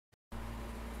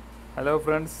Hello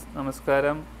friends,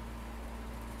 നമസ്കാരം.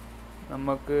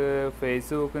 നമുക്ക്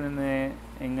ഫേസ്ബുക്കിൽ നിന്ന്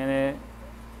എങ്ങനെ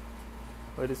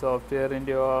ഒരു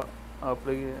സോഫ്റ്റ്വെയറിൻ്റെയോ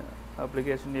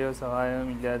ആപ്ലിക്കേഷൻ്റെയോ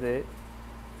സഹായമില്ലാതെ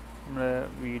നമ്മുടെ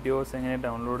വീഡിയോസ് എങ്ങനെ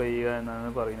ഡൗൺലോഡ് ചെയ്യുക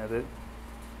എന്നാണ് പറയുന്നത്.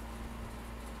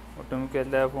 ഒട്ടുമിക്ക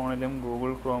എല്ലാ ഫോണിലും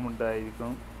ഗൂഗിൾ ക്രോം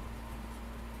ഉണ്ടായിരിക്കും.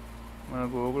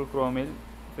 ഗൂഗിൾ ക്രോമിൽ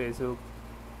ഫേസ്ബുക്ക്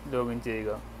ലോഗിൻ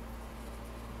ചെയ്യുക.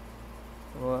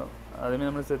 അപ്പോൾ അതിന്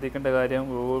നമ്മൾ ശ്രദ്ധിക്കേണ്ട കാര്യം,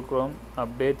 ഗൂഗിൾ ക്രോം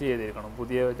അപ്ഡേറ്റ് ചെയ്തിരിക്കണം.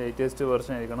 പുതിയ ലേറ്റസ്റ്റ്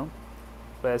വെർഷൻ ആയിരിക്കണം.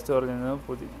 പ്ലേ സ്റ്റോറിൽ നിന്ന്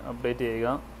അപ്ഡേറ്റ് ചെയ്യുക.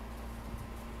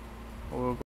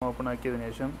 ഗൂഗിൾ ക്രോം ഓപ്പൺ ആക്കിയതിനു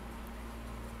ശേഷം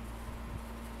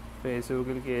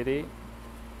ഫേസ്ബുക്കിൽ കയറി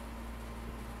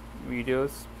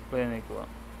വീഡിയോസ് പ്ലേ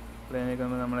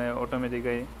നീക്കുമ്പോൾ നമ്മളെ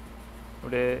ഓട്ടോമാറ്റിക്കായി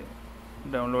ഇവിടെ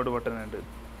ഡൗൺലോഡ് ബട്ടൺ ഉണ്ട്.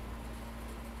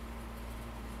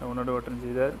 ഡൗൺലോഡ് ബട്ടൺ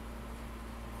ചെയ്താൽ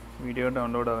വീഡിയോ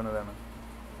ഡൗൺലോഡ് ആകുന്നതാണ്.